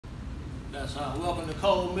That's welcome to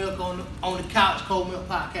Cold Milk on the couch. Cold Milk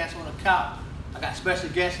Podcast on the couch. I got special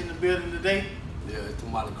guests in the building today. Yeah, it's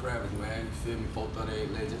Tamale Kravitz, man. You feel me?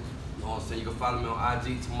 438 Legend. You know what I'm saying? You can follow me on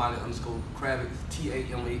IG, Tamale_Kravitz,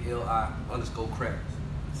 TAMALI_Kravitz.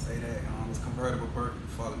 Say that. It's Convertible Burt. You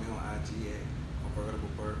follow me on IG at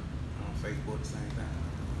Convertible Burt. On Facebook, the same thing.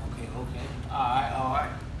 Okay. All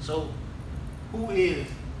right. So, who is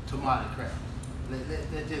Tamale Kravitz?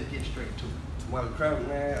 Let's just get straight to it. Tamale Kravitz,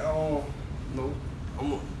 man. I'm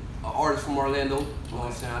an artist from Orlando. You know what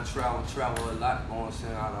I'm saying? I travel a lot. You know what I'm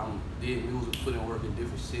saying? I'm did music, put in work in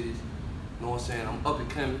different cities. You know what I'm saying? I'm up and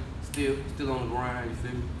coming, still on the grind. You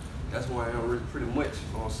feel me? That's where I am really pretty much.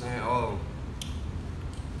 You know what I'm saying?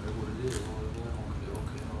 That's what it is. Okay. All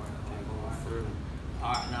right. I can't go no further.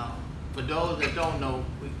 All right, now for those that don't know,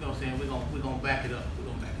 you know what I'm saying? We're gonna back it up.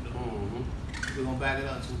 We're gonna back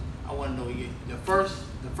it up. So I want to know the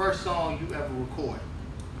first song you ever recorded.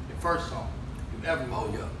 The first song you ever recorded. Oh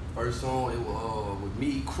yeah, first song it was with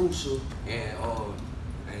me, Crucial, and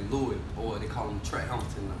Louis, or they call him Trey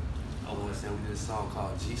Hamilton now. You know what I'm saying? We did a song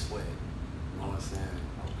called G Swag. You know what I'm saying?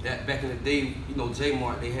 That back in the day, you know, J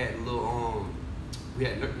Mart, they had a little we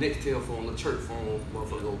had Nextel phone, the church phone,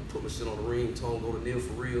 motherfucker go put my shit on the ringtone, go to Neil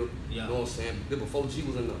for real. Yeah. You know what I'm saying? Then before G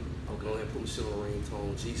was in there. Okay. Go ahead and put my shit on the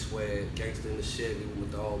ringtone, G Swag, Gangsta in the Chevy with my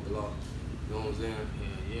dog Block. You know what I'm saying?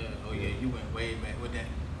 Yeah. Oh yeah, you went way back with that.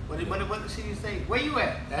 What did she say? Where you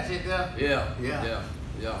at? That's it there? Yeah.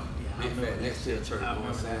 Big fat Nextel church, you know what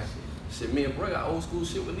I'm saying? Shit, me and bro got old school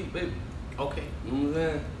shit with Lee, baby. Okay. You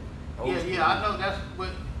know what I'm saying? Yeah, I know that's what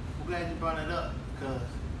I'm glad you brought it up, because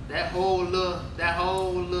that whole little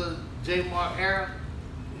J Mark era,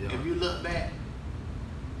 if you look back,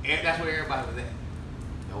 that's where everybody was at.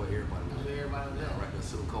 That's where everybody was at. Right there,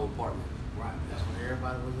 Silver Cold Apartment. Right, that's where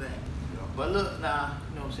everybody was at. Yeah. But look now,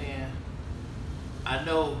 you know what I'm saying? I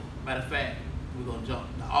know, matter of fact, we're gonna jump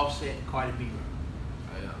the Offset Cardi B run.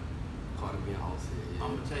 Oh, yeah. Cardi B and Offset, yeah.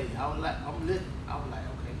 I'm gonna tell you, I was like, okay,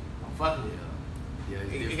 I'm fucking with it.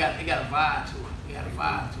 Yeah, It got a vibe to it. It got a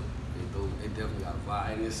vibe to it. They definitely got a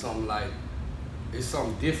vibe, and it's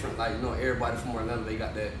something different. Like, you know, everybody from Orlando, they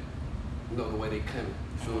got that, you know, the way they coming.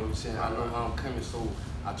 You feel what I'm saying? I know how I'm coming, so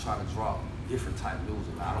I try to drop different type of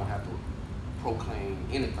music. Like, I don't have to proclaim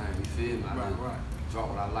anything. You feel me? I just drop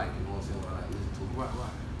what I like. You know what I'm saying? What I like to listen to. Right.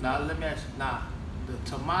 Now let me ask you. Now the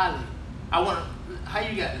Tamale, how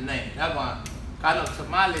you got the name? I know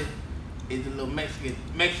Tamale is a little Mexican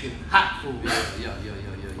hot food. Yeah.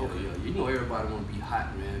 You know everybody want to be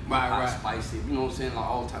hot, man. Hot, spicy. You know what I'm saying? Like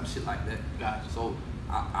all type of shit like that. Gotcha. So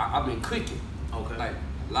I've been cooking. Okay. Like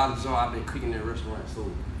a lot of jobs I've been cooking in restaurants.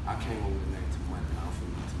 So I came up with the name Tamale. I'm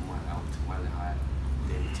from Tamale. I was Tamale Hot.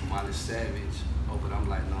 Then Tamale Savage. Oh, but I'm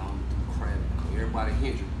like, no, I'm gonna do Kravitz. Everybody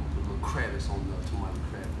Hendrick. I'm gonna put a little Kravitz on the Tamale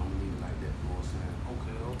Kravitz. I'm gonna leave it like that. You know what I'm saying?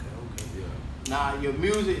 Okay. Yeah. Now your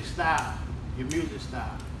music style.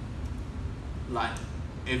 Like,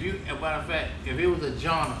 matter of fact, if it was a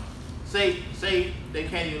genre, say they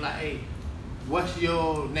came to you like, hey, what's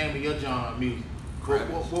your name of your genre of music?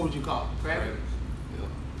 What would you call it? Kravitz?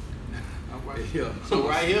 Yeah. So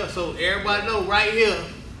right here, so everybody know right here.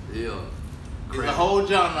 Yeah. There's a whole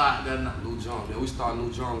genre out there now. New genre, man. We start new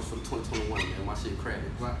genres for 2021, man. My shit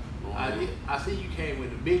Kravitz. Right. I see you came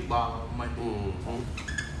with a big ball on Monday.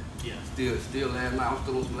 Yeah. Still last night. I'm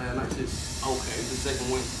still on some last night shit. Okay. It's the second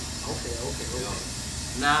win. Okay.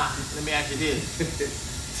 Yeah. Now, let me ask you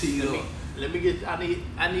this. Teed up. Let me get. I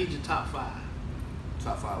need your top 5.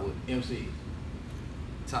 Top 5 what? MCs.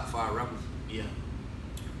 Top 5 rappers? Yeah.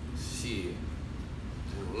 Shit.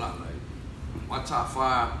 There's a lot. Like my top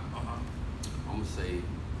 5. I'm gonna say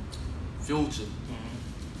Future,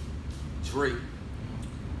 Drake,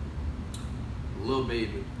 Lil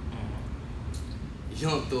Baby,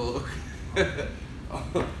 Young Thug,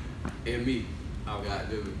 and me. God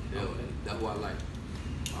damn it. Yeah, that's what I like.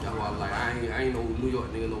 That's what I like. I ain't no New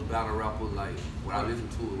York nigga, no battle rapper. Like what I listen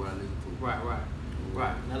to.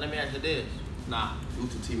 Right. Now let me ask you this. Nah.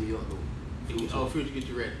 Future tee me up though. Future get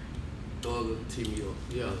you ready. Thug tee me up.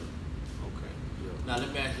 Yeah. Okay. Yeah. Now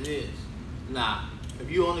let me ask you this. Now, if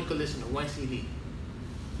you only could listen to one CD,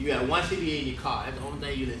 you got one CD in your car. That's the only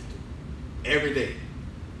thing you listen to every day.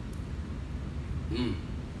 Damn,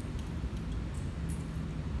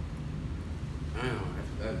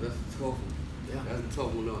 that's a tough one. Yeah. That's a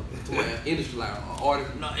tough one. To my industry, like an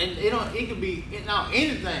artist. No, and it could be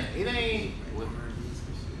anything. It ain't.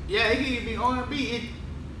 Yeah, it could be R&B.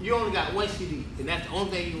 You only got one CD, and that's the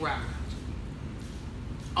only thing you rock around to.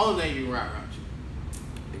 Only thing you rock around to.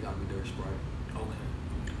 They gotta be Dirty Sprite. Okay.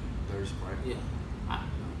 Dirty Sprite. Yeah.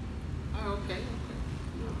 Okay.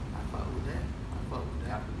 Yeah. I fuck with that.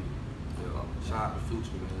 Have to be. Yeah. out to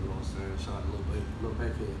Future, man. You know what I'm saying? Shout out to Lil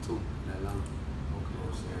Bankhead too in Atlanta. You know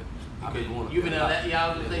what I'm saying? I've been going. You've been in Atlanta. Yeah, I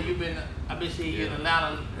was gonna say you've been. I've been seeing you in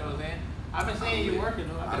Atlanta. You know what I'm saying? I've been seeing you working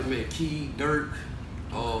though. I met Key, Dirk,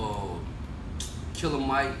 Killer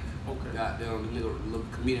Mike. Okay. Goddamn, the nigga, little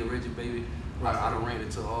comedian Reggie Baby. Right. I done ran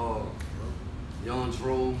into Young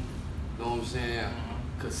Dro. You know what I'm saying?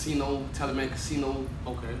 Casino, Taliban Casino.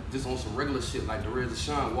 Okay. Just on some regular shit, like Derez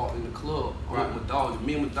Deshaun walked in the club. Right. With my dog.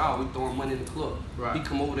 Me and my dog, we throwing money in the club. Right. He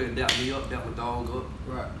come over there and dap me up, dap my dog up.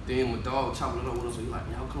 Right. Then my dog chopping it up with us. So he like,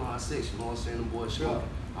 man, how come I sex? You know what I'm saying? Them boys smoking. Sure.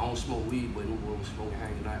 I don't smoke weed, but them boys smoking,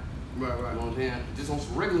 hanging out. Right. You know what I'm saying? Just on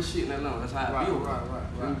some regular shit in Atlanta. That's how I feel.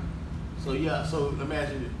 Right. So yeah, so let me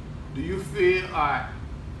ask you, do you feel, alright,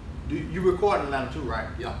 you record in Atlanta too, right?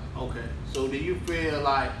 Yeah. Okay. So do you feel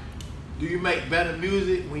like, do you make better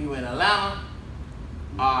music when you in Atlanta,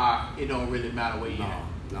 or it don't really matter where you at?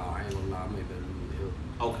 No, I ain't gonna lie, I make better music here.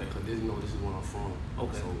 Okay. Cause this, you know, this is where I'm from.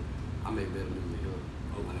 Okay. So I make better music here.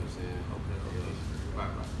 You know what I'm saying? Okay.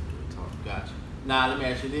 Right. Talk. Gotcha. Now let me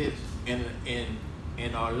ask you this: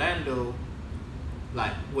 in Orlando,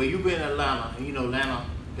 like where you been in Atlanta, and you know Atlanta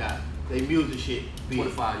got they music shit.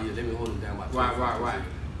 25 years, they been holding down by 25 years. Right.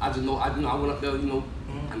 I just know, I went up there, you know,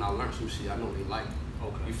 and I learned some shit. I know they like.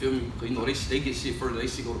 Okay. You feel me? Cause you know they get shit first. They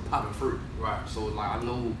shit go to popping first. Right. So like I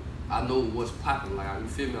know what's popping. Like you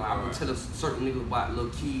feel me? Like I would tell a certain nigga about Lil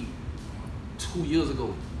Key 2 years ago.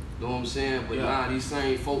 You know what I'm saying? But now these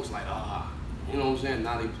same folks like you know what I'm saying?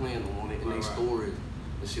 Now they playing them on it in their stories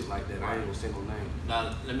and shit like that. I ain't gonna say no name.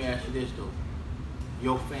 Now let me ask you this though: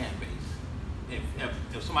 your fan base.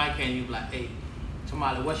 If somebody came, you be like, hey,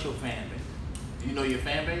 somebody, what's your fan base? Do you know your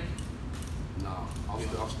fan base? No, I'm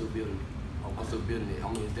still building it. I'm still building it. I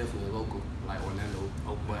mean, it's definitely local, like Orlando.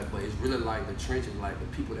 But it's really like the trenches, like the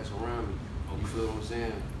people that's around me. You feel what I'm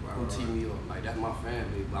saying? Who tee me up? Like that's my fan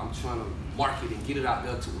base. But I'm trying to market and get it out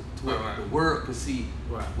there to where the world can see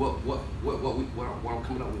what I'm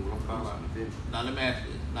coming up with when I'm coming. Now let me ask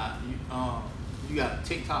you this. Now you got a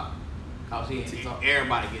TikTok? I was seeing TikTok.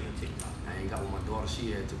 Everybody getting a TikTok. I ain't got one. My daughter,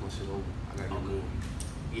 she had took my shit over. I gotta get going.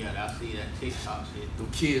 Yeah, I see that TikTok shit. Them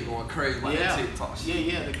kids going crazy about that TikTok shit.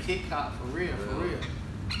 Yeah, the TikTok for real.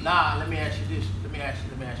 Nah, let me ask you this. Let me ask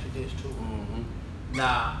you this too.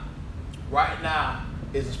 Now, right now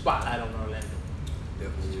is a spotlight on Orlando.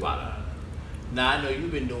 Definitely. Spotlight. Now I know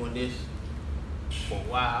you've been doing this for a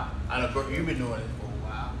while. I know you've been doing it for a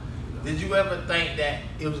while. Did you ever think that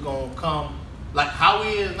it was gonna come like how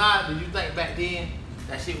it is now? Did you think back then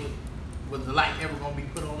that shit was the light ever gonna be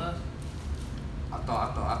put on us? I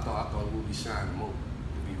thought it would be shining more,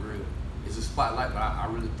 to be real. It's a spotlight, but I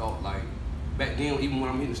really thought like back then, even when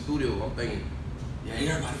I'm in the studio, I'm thinking, yeah,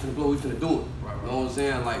 everybody finna blow, we finna do it. You know what I'm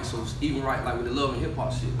saying? Like, so even like with the Love and Hip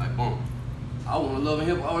Hop shit, like boom. I want to Love and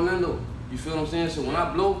Hip Hop Orlando. You feel what I'm saying? So when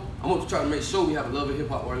I blow, I'm gonna try to make sure we have a Love and Hip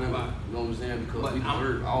Hop Orlando. Right. You know what I'm saying? Because But we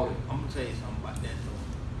deserve all of it. I'm gonna tell you something about that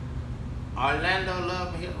though. Orlando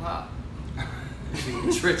Love and Hip Hop.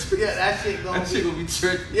 Treacherous. Yeah, that shit gonna be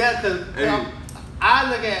treacherous. Yeah, cause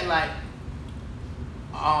I look at like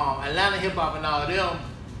Atlanta hip hop and all them,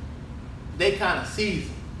 they kind of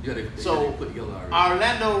seasoned. Yeah, they so put together already.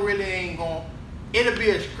 Orlando really ain't gonna. It'll be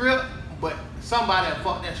a script, but somebody will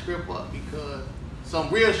fuck that script up because some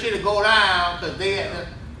real shit will go down because they at the,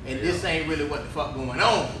 and this ain't really what the fuck going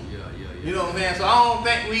on. Yeah. You know what I'm saying? So I don't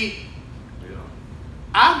think we. Yeah.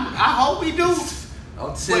 I hope we do.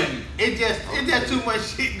 I'll tell you. It's just too much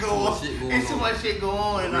shit going on. It's too much shit going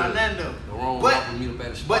on in Orlando.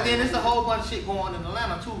 But then there's a whole bunch of shit going on in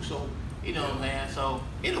Atlanta too. So you know what I'm saying. So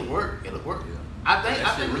it'll work. Yeah. I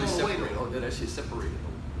think really separated. That shit separated.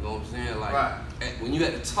 You know what I'm saying? Like when you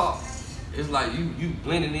at the top, it's like you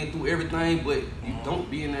blending in through everything, but you don't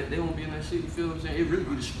be in that. They don't be in that shit. You feel what I'm saying? It really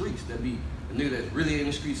be the streets that be the nigga that's really in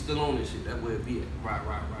the streets still on this shit. That's where it be at. Right.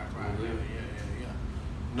 Yeah.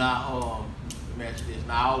 Now, let me ask you this.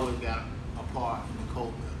 Now, I always got a part in the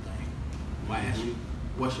cold milk thing. I ask you,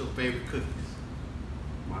 what's your favorite cookies?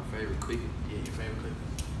 My favorite cookie? Yeah, your favorite cookies.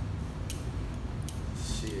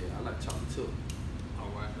 Shit, I like chocolate chip. All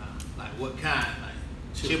right, now. Like what kind? Like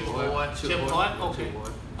Chip Ahoy? Okay.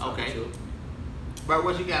 Okay. But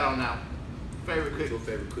what you got on now? Favorite cookie? What's your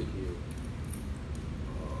favorite cookie?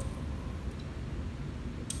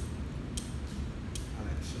 I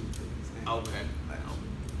like the sugar cookies. Okay.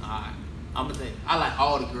 Alright. I'm gonna say I like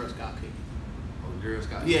all the Girl Scout cookies. Oh, the Girl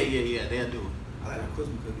Scout? Yeah, they'll do it. I like the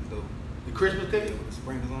Christmas cookies though. The Christmas cookies? With the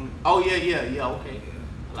sprinkles on it. Oh yeah, okay.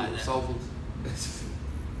 Yeah. I like that. Soulfuls.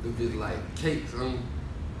 Them just like cakes,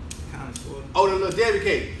 Kind of sort of. Oh, the little Debbie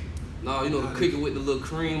cake. No, you know the cookie with the little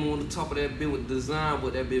cream on the top of that bit with the design,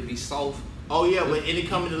 but that bit be soft. Oh yeah, but it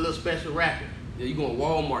come in a little special wrapping. Yeah, you go to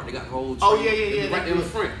Walmart, they got the whole. Oh, tray. yeah, They be right there in the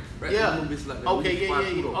good. front. Right Yeah. there, little bitch like that. Okay,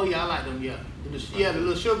 yeah. Oh yeah, I like them. Yeah, the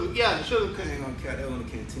little sugar. Yeah, the sugar. I ain't gonna count that on the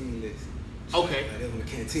canteen list. Okay. Like, that on the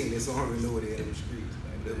canteen list, so I don't really know what they had in the streets.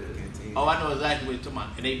 Like, that on the canteen. Oh, I know exactly what you're talking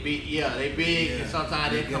about. And they big. Yeah, they big. Yeah. And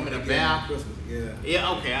sometimes they come in a get bag. Christmas. Yeah.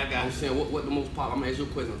 Yeah. Okay, I got I'm it. saying what the most popular. I'm gonna ask you a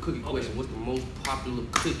question, a cookie question. What's the most popular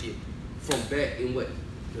cookie from back in what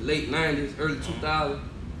the late '90s, early 2000s?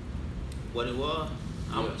 What it was?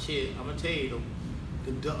 I'm Yeah. gonna tell you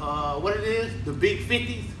though. What it is? The big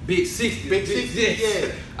 50s. Big 60s. Big 60s.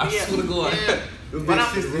 Yeah. I swear to God. Yeah. The big But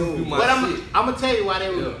I'm- 60s be my But I'm shit. gonna tell you why they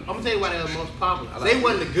were. Yeah. I'm gonna tell you why they were most popular. I like They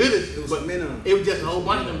wasn't the goodest, It was but a minimum. it was just a whole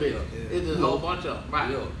bunch of them bitches. Yeah. It was just a whole bunch of them, right?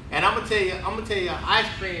 Yeah. And I'm gonna tell you, ice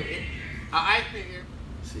cream. Ice cream.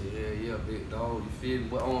 Shit, yeah, big dog. You feel me?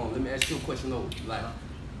 But let me ask you a question though. Like,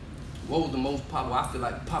 what was the most popular? I feel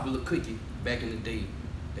like popular cookie back in the day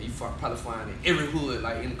that you probably find in every hood,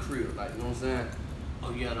 like in the crib, like you know what I'm saying?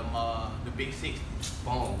 Oh yeah, the big 60s.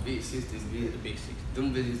 Boom, big sisters, The big. big 60s.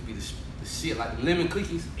 Them bitches be the shit, like the lemon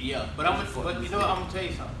cookies. Yeah, but you know what? I'm gonna tell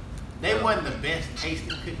you something. They wasn't the best tasting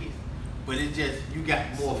cookies, but it's just you got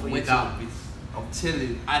more for your Went to dollar. I'm telling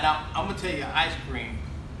you. I'm gonna tell you, ice cream.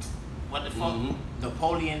 What the fuck? Mhm.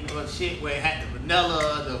 Napoleon or shit where it had the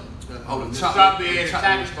vanilla, the The strawberry, the chocolate,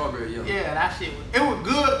 chocolate. strawberry, yeah. Yeah, that shit was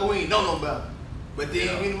good, but we ain't know no better. But then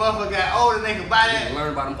Yeah. when the motherfucker got older, they could buy You that.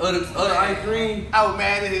 learn about them other ice cream. I was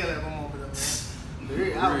mad as hell at my mom for that,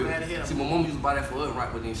 man. I was Real. mad as hell. See, my mom used to buy that for us, right?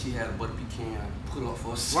 But then she had a butter pecan put up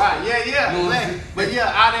for us. Right, yeah, You know what I'm exactly. saying? But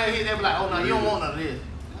yeah, out there here, they be like, oh no, you don't want none of this.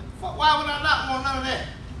 Fuck, why would I not want none of that?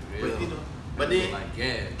 Yeah. But you know, but then, like,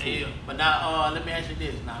 yeah. yeah. But now, let me ask you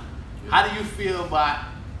this now. How do you feel about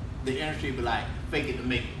the industry be like, fake it to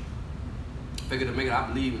make it? Fake it to make it, I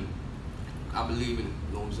believe in it. I believe in it,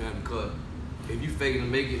 you know what I'm saying? Because if you fake it to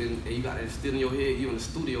make it and you got it still in your head, you in the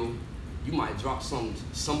studio, you might drop something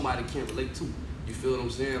somebody can't relate to. You feel what I'm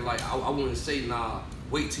saying? Like, I wouldn't say, nah,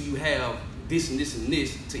 wait till you have this and this and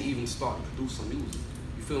this to even start to produce some music.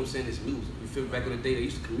 You feel what I'm saying? It's music. You feel back in the day, they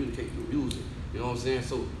used to communicate through music. You know what I'm saying?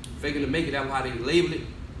 So, faking to make it, that's how they label it.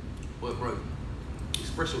 But, bro,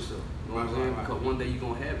 express yourself. You know what I'm saying? Right. Because one day you're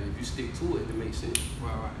going to have it. If you stick to it, it makes sense.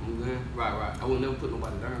 Right. You know what I'm saying? Right. I would never put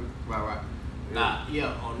nobody down. Right. Nah,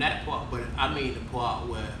 yeah, on that part, but I mean the part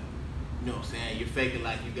where, you know what I'm saying, you're faking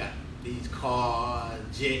like you got these cars,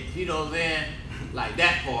 jets, you know what I'm saying? Like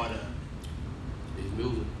that part of It's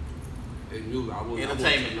music. It's music.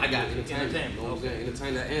 Entertainment. I got you. Entertainment. Entertainment. You know what I'm saying?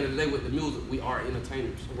 Entertainment. At the end of the day, with the music, we are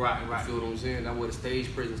entertainers. Right. You feel what I'm saying? That's where the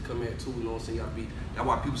stage presence come at too. You know what I'm saying? You gotta be. That's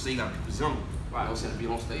why people say you gotta be presentable. You know what I'm saying? To be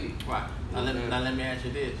on stage. Right. Now let me ask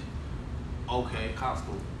you this. Okay.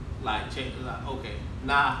 Costume. Like check it out. Okay.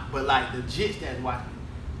 Nah, but like the jits that's watching,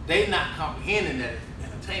 they not comprehending that it's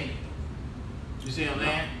entertainment. You see what I'm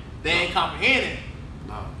saying? They ain't comprehending.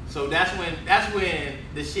 No. So that's when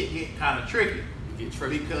the shit get kind of tricky. You get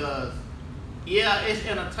tricky. Because yeah, it's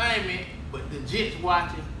entertainment, but the jits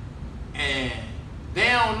watching, and they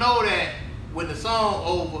don't know that when the song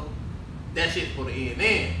over, that shit's for the end.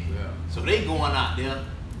 Yeah. So they going out there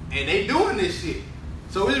and they doing this shit.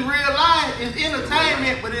 So it's real life, it's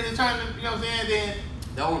entertainment, but it's entertainment, you know what I'm saying?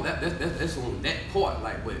 Then That's on that part,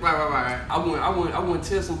 like, but right. I wouldn't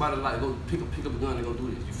tell somebody like go pick up a gun and go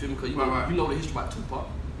do this. You feel me? Because you know the history about Tupac.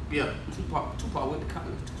 Yeah. Tupac went to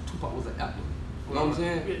college. Tupac was an actor. You know what I'm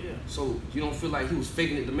saying? Yeah. So you don't feel like he was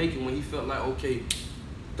faking it to make it when he felt like, okay,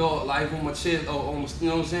 thought life on my chest or on my, you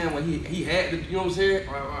know what I'm saying? When he had to, you know what I'm saying?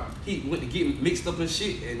 Right. He went to get mixed up in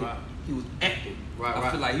shit and he was acting. I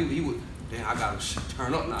feel like he would. Then I gotta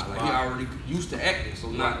turn up now. Like he already used to acting, so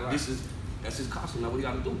now that's his costume. Now what he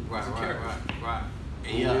gotta do? Right.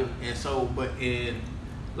 And yeah, and so, but in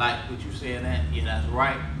like what you saying that, yeah, that's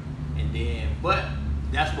right. And then, but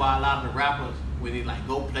that's why a lot of the rappers, when they like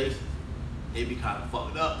go places, they be kind of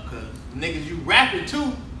fucked up because niggas you rapping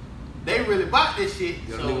to, they really bought this shit.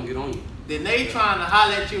 Yeah, so nigga get on you. then they trying to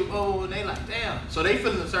holler at you, oh, and they like, damn. So they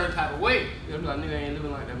feeling a certain type of way. Yeah, be like, nigga ain't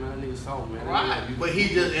living like that, man. That nigga soft, man. Right. But he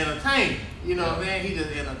just entertained. You know what I'm saying? He just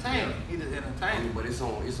entertained. He just I mean, entertained. but it's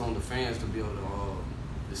on the fans to be able to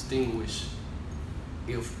distinguish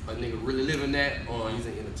if a nigga really living that or he's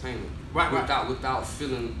an entertainer. Right. Without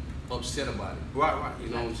feeling upset about it. Right. You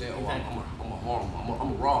know what I'm saying? Exactly. Oh, I'm a harm him.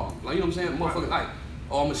 I'm a rob him. Like, you know what I'm saying? Motherfucker, like,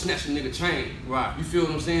 oh, I'm gonna snatch a nigga chain. Right. You feel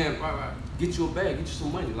what I'm saying? Right. Get you a bag, get you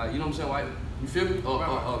some money. Like, you know what I'm saying? Like, you feel me?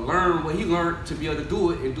 Right. Learn what he learned to be able to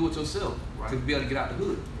do it and do it yourself. Right. To be able to get out the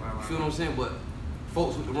hood. Right. You feel what I'm saying? But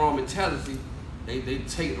folks with the wrong mentality, they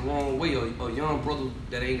take it the wrong way. A young brother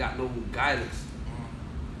that ain't got no guidance,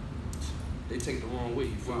 they take it the wrong way.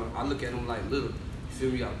 You feel me? I look at them like little. You feel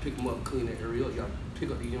me? You gotta pick them up, clean that area up. You gotta pick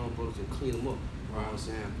up these young brothers and clean them up. You know what I'm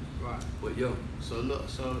saying? Right. But yo, So look,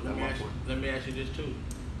 so That's my point. let me ask you this too.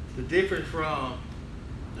 The difference from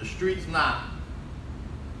the streets now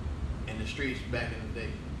and the streets back in the day.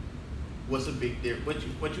 What's a big difference?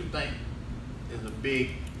 What you think is a big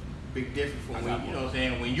difference from when you know what I'm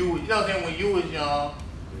saying, when you know what I'm saying, when you was young,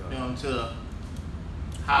 you know, to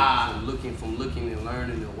how from looking and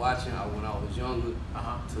learning and watching when I was younger to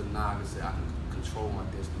now I can say I can control my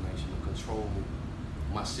destination or control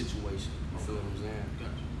my situation. You feel what I'm saying?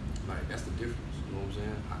 Gotcha. Like that's the difference. You know what I'm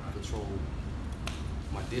saying? I can control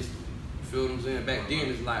my destiny. You feel what I'm saying? Back then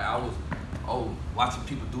it's like I was watching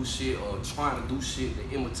people do shit or trying to do shit to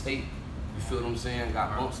imitate. You feel what I'm saying?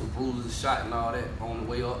 Got bumps and bruises, shot and all that on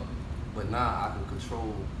the way up. But now I can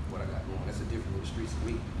control what I got going. That's the difference with the streets to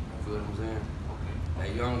me. You feel what I'm saying? Okay. That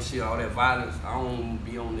young shit, all that violence, I don't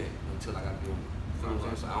be on that until I got to be on it. You feel what I'm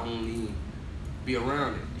saying? So I don't even be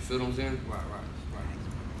around it. You feel what I'm saying? Right. All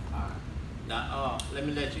right. Now, let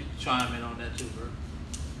me let you chime in on that too, bro.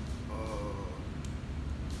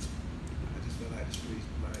 I just feel like the streets,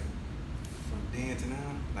 like from then to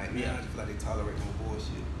now, like now, I just feel like they tolerate more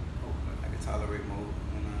bullshit. Okay. Like they tolerate more,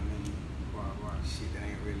 you know what I mean? Right. Shit that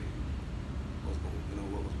ain't really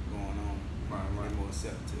what was going on. Right. They're more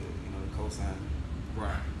accept to, the cosign.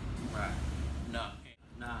 Right. Now,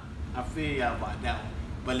 I feel y'all about that one.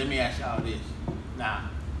 But let me ask y'all this. Now,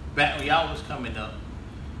 back when y'all was coming up,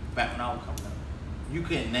 you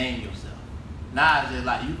couldn't name yourself. Now it's just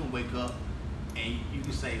like you can wake up and you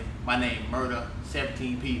can say, my name murder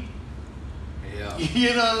 17 people. Yeah. You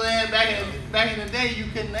know what I'm saying? Back in the day, you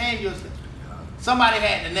couldn't name yourself. Yeah. Somebody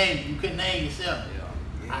had to name you. You couldn't name yourself.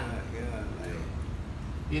 Yeah, like,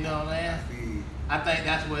 You know what I'm saying? I think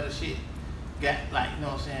that's where the shit got, like, you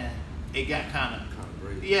know what I'm saying? It got kind of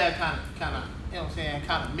crazy. Yeah, kind of, you know what I'm saying?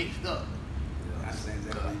 Kind of mixed up. I understand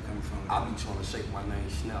exactly where you coming from. I be trying to shake my name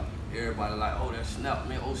Snap. Everybody like, oh, that's Snap,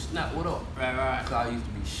 man. Oh, Snap, what up? Right. Cause I used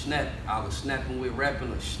to be snapping. I was snapping with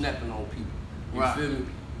rapping or snapping on people. You feel me?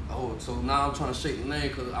 Oh, so now I'm trying to shake the name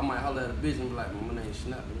because I might holler at a bitch and be like, man, my name's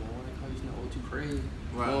Snap. You know, why they call you Snap? What, you crazy?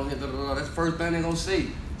 Right. You know, that's the first thing they gonna say.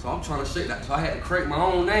 So I'm trying to shake that. So I had to create my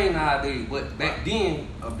own name nowadays. But back then,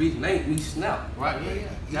 a bitch named me Snap. Right,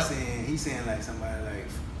 yeah. He's saying like somebody like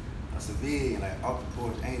a civilian, like off the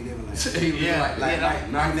porch, ain't living like Yeah. like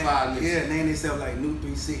 95 yeah, name themselves like New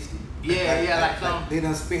 360. Like some. They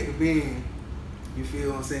done spent the being. You feel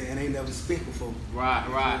what I'm saying? And they never spent before. Right.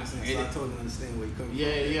 So I totally understand where you coming from.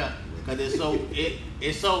 Yeah. Cause it's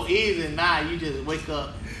so easy now. You just wake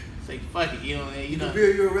up, say fuck it. You know what I mean? You can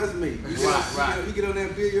build your resume. Right. You get on there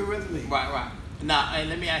and build your resume. Right. Now, hey,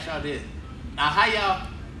 let me ask y'all this. Now, how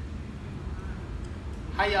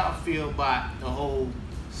y'all feel about the whole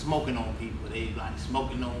smoking on people? They like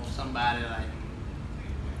smoking on somebody like.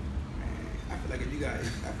 I feel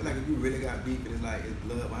like if you really got beef, it's like it's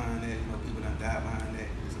blood behind that. People done died behind that.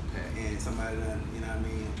 And somebody done, you know what I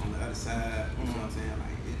mean, on the other side. You know what I'm saying?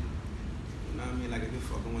 Like, you know what I mean? Like if you're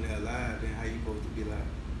fucking when they're alive, then how you supposed to be like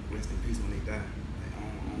rest in peace when they die? Like I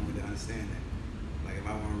don't really understand that. Like if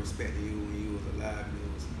I want to respect you when you was alive, and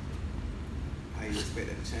it was how you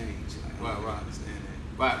expect that to change? Like, I don't really understand that.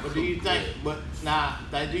 Right, but do you think? But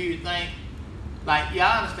do you think? Like,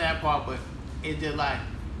 yeah, I understand part, but it's just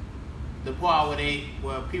like the part where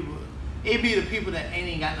people, it be the people that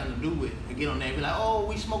ain't got nothing to do with it and get on there and be like, oh,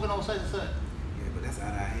 we smoking on such and such. Yeah, but that's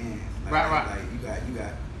out of our hands. Like, Right. Like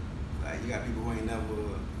you got people who ain't never,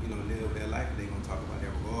 live their life and they gonna talk about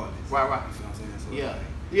that regardless. Right. You feel what I'm saying? So Yeah. like,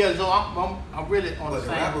 Yeah, so I'm really on the but same.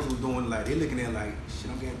 the rappers who doing like they looking at it like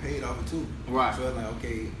shit, I'm getting paid off it too. Right. So it's like,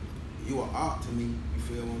 okay, you are art to me. You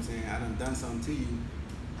feel what I'm saying? I done something to you,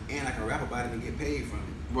 and I can rap about it and get paid from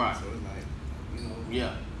it. Right. So it's like,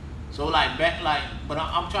 Yeah. So like but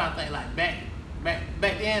I'm trying to think like back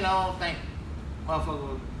then I don't think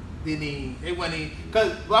motherfuckers didn't even, they wasn't even,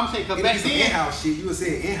 cause I'm saying cause back then in-house shit. You would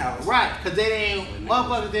say in-house. Right, cause they didn't,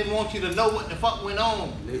 motherfuckers didn't want you to know what the fuck went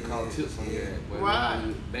on. They call tips on that.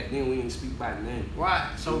 Right. Back then we didn't speak by name. Right.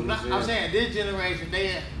 So I'm saying this generation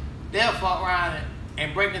they'll fuck around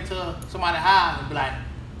and break into somebody's house and be like,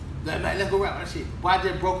 man, let's go rap that shit. Boy, I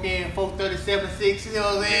just broke in 437.6, you know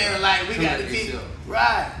what I'm saying? Like we got the beat.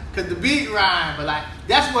 Right. Cause the beat rhyme, but like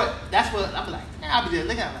that's what I be like, damn, I be just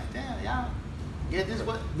looking at it like, damn, y'all. Yeah, this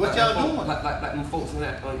what y'all doing? Like them folks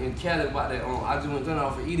in Cali about that. I just went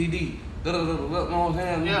off of EDD. You know what I'm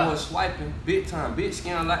saying? Them boys swiping big time, big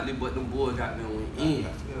scam likely, but them boys got them went in.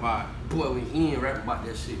 Right. Boy went in rapping about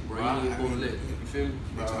that shit, bro. Right. You ain't supposed to let you feel me?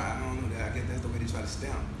 I don't know that. I guess that's the way they try to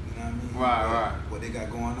stamp. You know what I mean? Right. What they got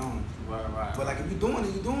going on. Right. But like if you're doing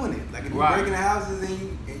it, you're doing it. Like if you're breaking the houses and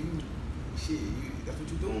you that's what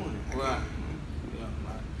you're doing. Right.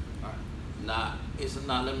 Nah, it's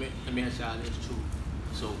not. Let me ask y'all this too.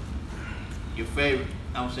 So, your favorite?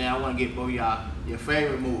 I'm saying I want to get both y'all your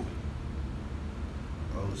favorite movie.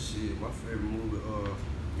 Oh shit, my favorite movie,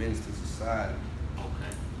 Menace to Society.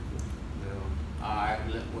 Okay. Yeah. All right.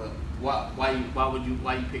 Well, why you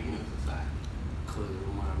picking Menace to Society? Cause it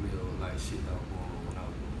remind me of like shit that was going on when I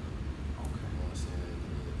was young. Okay. You know what I'm saying?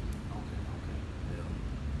 Okay.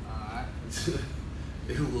 Yeah. All right.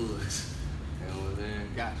 It was. You know what I'm saying?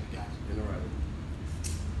 Gotcha. In the right.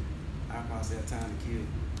 I probably say A Time to Kill.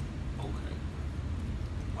 Okay.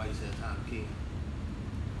 Why you said Time to Kill?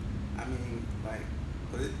 I mean, like,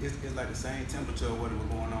 but it's like the same temperature of what was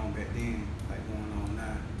going on back then, like going on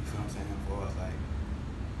now. You feel what I'm saying? For us, like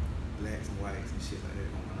blacks and whites and shit like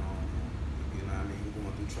that going on. You know what I mean?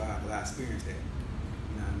 Going through trial, because I experienced that.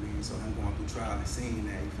 You know what I mean? So him going through trial and seeing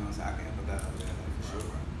that, you feel what I'm saying? I can empathize with that, like, for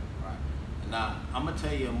sure. Right. Now I'm gonna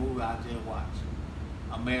tell you a movie I just watched.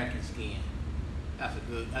 American Skin. That's a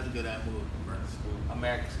good ass movie.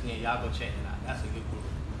 American Skin. Y'all go check it out. That's a good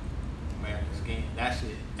movie. American Skin. That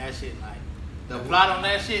shit like the plot on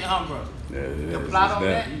that shit, huh, bro? Yeah, The plot on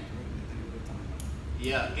that. Yeah.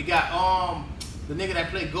 Yeah, it got the nigga that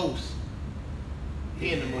played Ghost.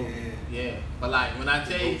 He in the movie. Yeah. But like when I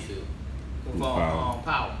tell you from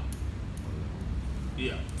Power.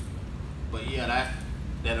 Yeah. But yeah,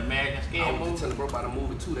 that American Skin I was movie. just telling bro about a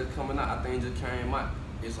movie too that's coming out. I think it just came out.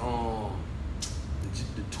 It's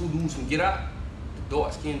the two dudes from Get Out, the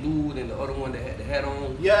dark skinned dude and the other one that had the hat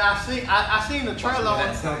on. Yeah, I seen the trailer on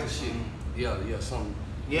Black it. Panther shit. Yeah, something.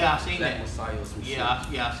 Yeah, I seen Black that. Messiah or some shit. I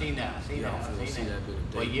seen that. I seen Yeah, I'm that. finna I see seen that bit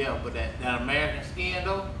of But day. yeah, but that American Skin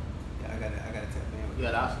though. Yeah, I gotta tap in with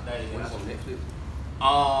Yeah, that. What's on Netflix?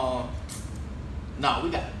 No, we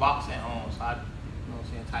got the box at home, so I, you know what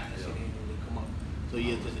I'm saying, type that shit in and they come up. So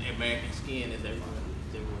yeah, just American Skin is everywhere.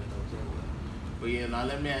 It's everywhere, it's everywhere. But yeah, now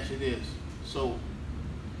let me ask you this. So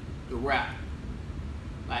the rap,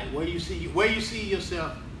 like where you see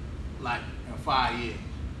yourself like in 5 years?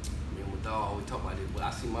 Me and my dog always talk about this, but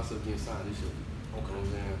I see myself getting signed this year. Okay. You know what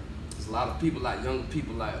I'm saying? There's a lot of people, like young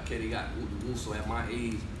people, like, okay, they got woo, so at my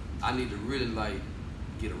age, I need to really like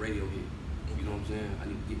get a radio hit. You know what I'm saying? I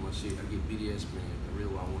need to get my shit. I get BDS man. I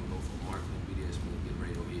really I want to go for marketing, BDS man, get a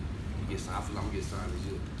radio hit. Get signed. I feel like I'm gonna get signed this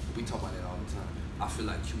year. We talk about that all the time. I feel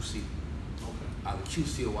like QC. Okay. Either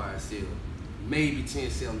QC or YSL. Maybe 10,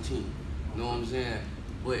 17. You know what I'm saying?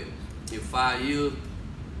 But in 5 years,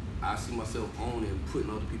 I see myself owning and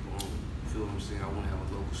putting other people on. You feel what I'm saying? I want to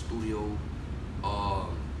have a local studio,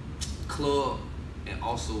 club, and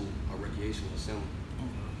also a recreational center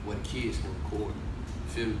where the kids can record.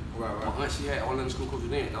 You feel me? Right. My aunt, she had Orlando School Coach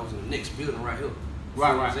then. That was in the next building right here. You Right,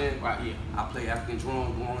 feel what I'm saying? right, yeah. I play African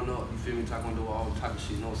drum growing up. You feel me? Taekwondo, all type of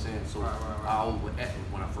shit. You know what I'm saying? So Right. I always was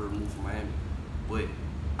active when I first moved from Miami. But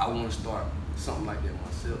I want to start something like that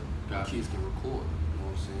myself. Gotcha. Kids can record. You know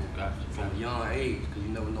what I'm saying? Gotcha. From a young age, because you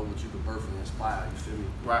never know what you can birth and inspire. You feel me?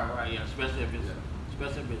 Right, yeah. Especially if it's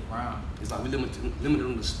round. It's like we limited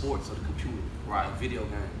on the sports or the computer, Right. Like video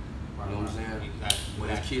game. Right, You know what I'm saying? Exactly. When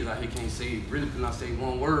these kids out here can't cannot say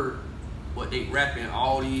one word, but they rapping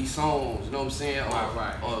all these songs. You know what I'm saying?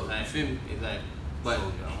 Right. Or, Exactly. You feel me? Exactly. But So, yeah,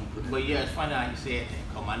 I'm gonna put that. But yeah, it's funny how you said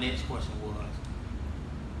that. Cause my next question was,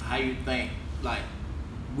 how you think like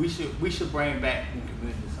we should bring back the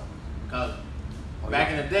community centers? Cause back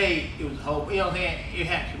in the day, it was a whole, you know what I'm saying? It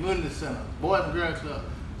had community centers, boys and girls club.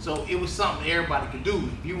 So it was something everybody could do.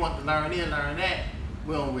 If you want to learn this, learn that.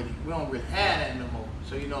 We don't really have that no more.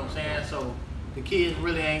 So you know what I'm saying? So the kids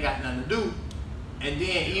really ain't got nothing to do. And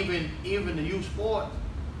then even the youth sports,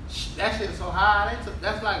 that shit's so high.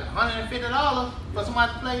 That's like $150 for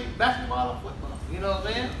somebody to play basketball or football. You know what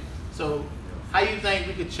I'm saying? So how you think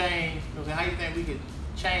we could change? You know what I'm saying? How you think we could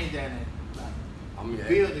change that and like I mean,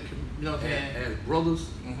 build the? You know what I'm saying? as brothers,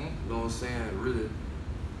 Mhm. you know what I'm saying? Really,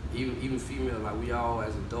 even female, like we all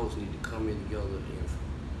as adults need to come in together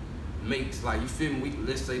and make, like, you feel me?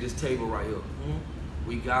 Let's say this table right here. Mhm.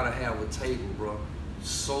 We gotta have a table, bro,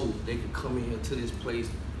 so they can come in here to this place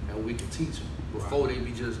and we can teach them before they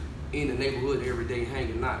be just in the neighborhood every day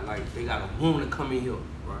hanging out. Like, they gotta want to come in here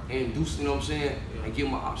and do, you know what I'm saying? Yeah. And give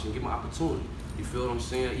them an option, give them an opportunity. You feel what I'm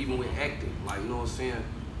saying? Even with acting, like, you know what I'm saying?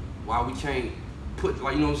 Why we can't put,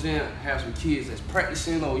 like, you know what I'm saying? Have some kids that's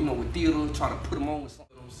practicing or, you know, with theater, try to put them on with something.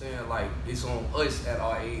 You know what I'm saying? Like, it's on us at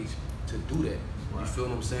our age to do that. You feel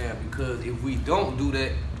what I'm saying? Because if we don't do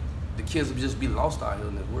that, the kids will just be lost out here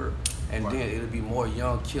in this world. And then it'll be more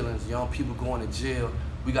young killings, young people going to jail.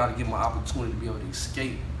 We got to give them an opportunity to be able to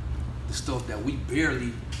escape the stuff that we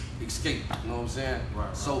barely escape. You know what I'm saying?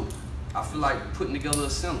 Right. So I feel like putting together a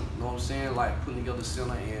center. You know what I'm saying? Like putting together a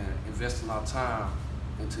center and investing our time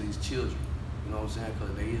into these children. You know what I'm saying?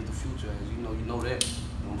 Because they is the future, as you know that. You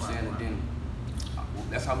know what I'm saying? And then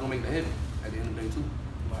that's how we're gonna make the heaven at the end of the day too.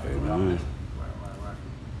 Right.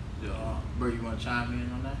 Bro, you want to chime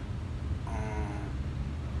in on that?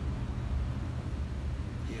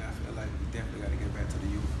 Yeah, I feel like we definitely got to get back to the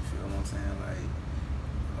youth. You feel what I'm saying? Like,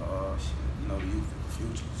 shit, you know, the youth is the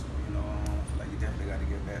future. So, you know, I feel like you definitely got to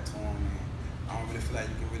get back to them. And I don't really feel like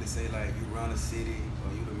you can really say like you run a city or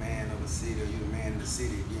you the man of a city or you the man of the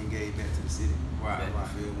city if you ain't gave back to the city. Right. You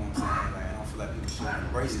feel what I'm saying? Like, I don't feel like people should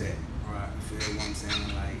embrace that. Right. You feel what I'm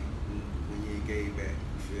saying? Like, when you ain't gave back,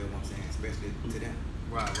 you feel what I'm saying? Especially to them.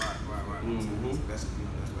 Right. So that's, you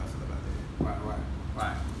know, that's what I feel about that.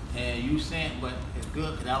 Right. And you saying, but it's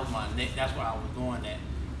good because that was my next. That's where I was going at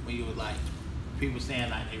when you was like, people saying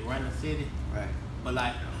like they run the city. Right. But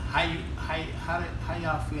like, how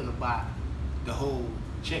y'all feel about the whole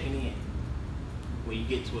checking in when you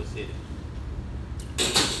get to a city?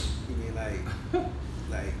 You mean like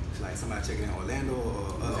somebody checking in Orlando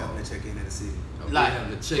or us having to check in at the city? Like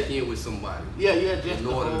having to check in with somebody. Yeah, just in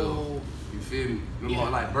the order whole. You feel me? Remember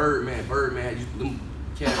like Birdman, them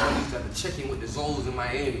cats used to have to check in with the Zoes in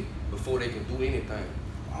Miami before they can do anything.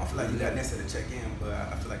 I don't feel like you got necessarily to check in, but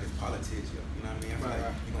I feel like it's politics. You know what I mean? I feel like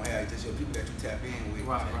you're gonna have just your people that you tap in with.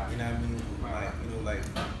 Right. You know what I mean? Like, you know, like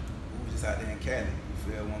we was just out there in Cali. You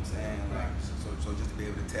feel what I'm saying? Like, so just to be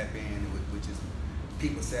able to tap in with just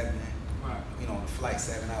people 7, you know, on the flight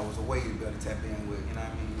 7 hours away to be able to tap in with. You know what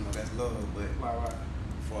I mean? You know, that's love. But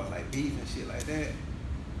for like beef and shit like that.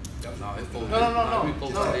 No.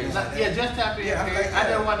 Yeah, just tap in. Yeah, I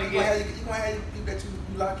don't want to get. You gonna have people that you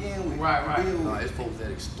lock in with. Right. No, it's folks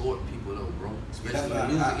that extort people though, bro. Especially in the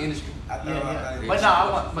music industry. But no, I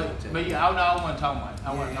want to talk about.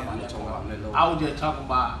 I want to talk about that. I was just talking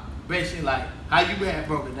about basically like how you had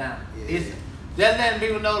broke it down. Yeah. It's just letting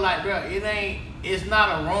people know like, bro, it's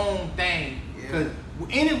not a wrong thing because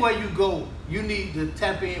anywhere you go, you need to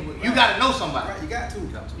tap in with. You got to know somebody. Right, you got to.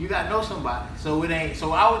 You got to know somebody. So it ain't.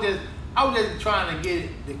 So I was just trying to get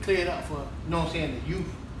it cleared up for, you know what I'm saying, the youth.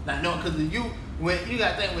 Like, no, because the youth, when you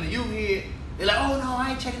got to think, when the youth here, they're like, oh no, I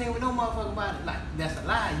ain't checking in with no motherfucker about it. Like, that's a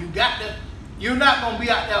lie. You're not going to be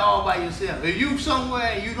out there all by yourself. If you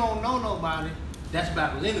somewhere and you don't know nobody, that's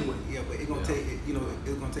backwards anyway. Yeah, but it's going to take, you know,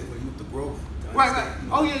 it's going to take for the youth to grow. Right. You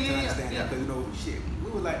know, Oh, to understand yeah. Because, you know, shit,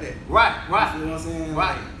 we was like that. Right. You know what I'm saying?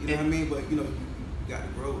 Right. Like, you know what I mean? But, you know, you got to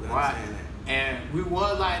grow to understand that. And we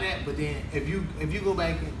was like that, but then if you go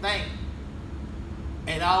back and think,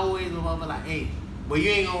 and I always remember like, hey, but you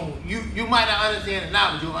ain't gonna, you might not understand it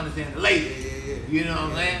now, but you'll understand it later. Yeah. You know what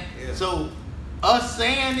I'm saying? Yeah. So us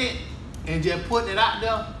saying it and just putting it out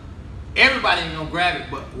there, everybody ain't gonna grab it,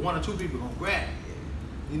 but 1 or 2 people gonna grab it.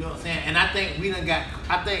 You know what I'm saying? And I think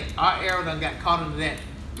our era done got caught into that.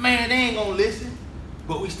 Man, they ain't gonna listen,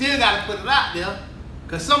 but we still gotta put it out there,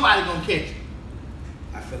 cause somebody gonna catch it.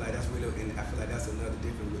 I feel like that's really, and I feel like that's another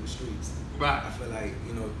difference with the streets. Right. I feel like,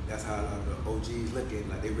 you know, that's how a lot of the OGs look at it.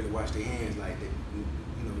 Like, they really wash their hands. Like, they, you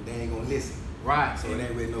know, they ain't gonna listen. Right. So it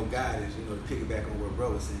ain't really no guidance, you know, to piggyback on what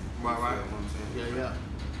bro was saying. Right. You know what I'm saying? Yeah.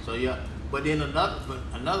 So yeah, but then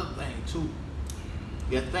another thing too.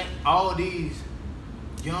 You think all these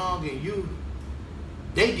young and youth,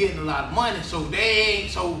 they getting a lot of money, so they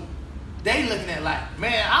looking at like,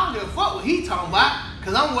 man, I don't give a fuck what he talking about,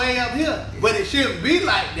 cause I'm way up here. Yeah. But it shouldn't be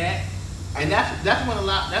like that. And that's why a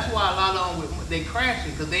lot of them they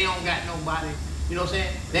crashing, cause they don't got nobody. You know what I'm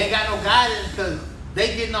saying? They ain't got no guidance, cause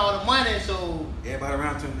they getting all the money. So everybody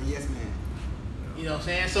around to them, yes man. You know what I'm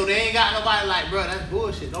saying? So they ain't got nobody like, bro, that's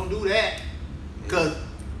bullshit. Don't do that, cause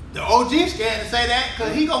the OG scared to say that,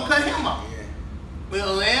 cause he gonna cut him off. Yeah. You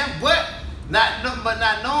know what I'm saying? But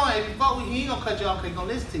not knowing if you fuck with, he ain't gonna cut you off, cause he gonna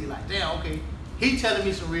listen to you. Like, damn, okay, he telling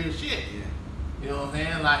me some real shit. Yeah. You know what I'm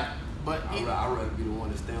saying? Like, but I'd rather be the one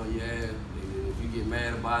to stay on your ass. And if you get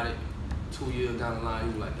mad about it, 2 years down the line,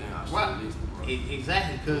 you be like, damn, I should have listened, bro.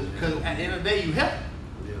 Exactly, cause at the end of the day, you help.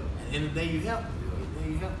 Yeah. At the end of the day, you help.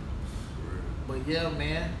 But yeah,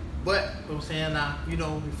 man. But you know what I'm saying, now, you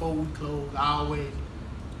know, before we close, I always,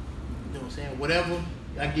 you know what I'm saying, whatever,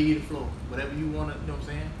 I give you the floor. Whatever you want to, you know what I'm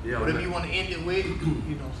saying? Yeah, whatever you want to end it with, you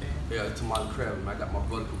know what I'm saying? Yeah, it's Tamale Crab. I got my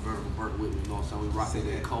brother Convertible Burke with me, you know what I'm saying? We rocking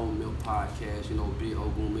that Cold Milk Podcast, you know, Big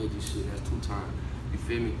Ogun Magic shit, that's 2 times. You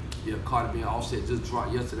feel me? Yeah, Cardi B and Offset just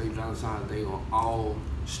dropped yesterday, Valentine's Day, on all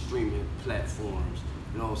streaming platforms.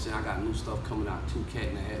 You know what I'm saying? I got new stuff coming out, 2 Cat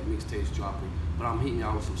and a Hat mixtapes dropping. But I'm hitting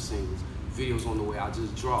y'all with some singles. Videos on the way. I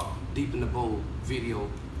just dropped Deep in the Bowl video.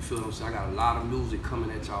 You feel what I'm saying? I got a lot of music coming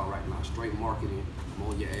at y'all right now. Straight marketing. I'm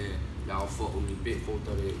on your ass. Y'all fuck with me. Big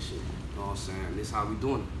 438 shit. You know what I'm saying? This how we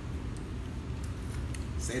doing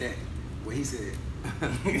it. Say that. What he said.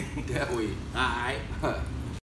 That way. Alright.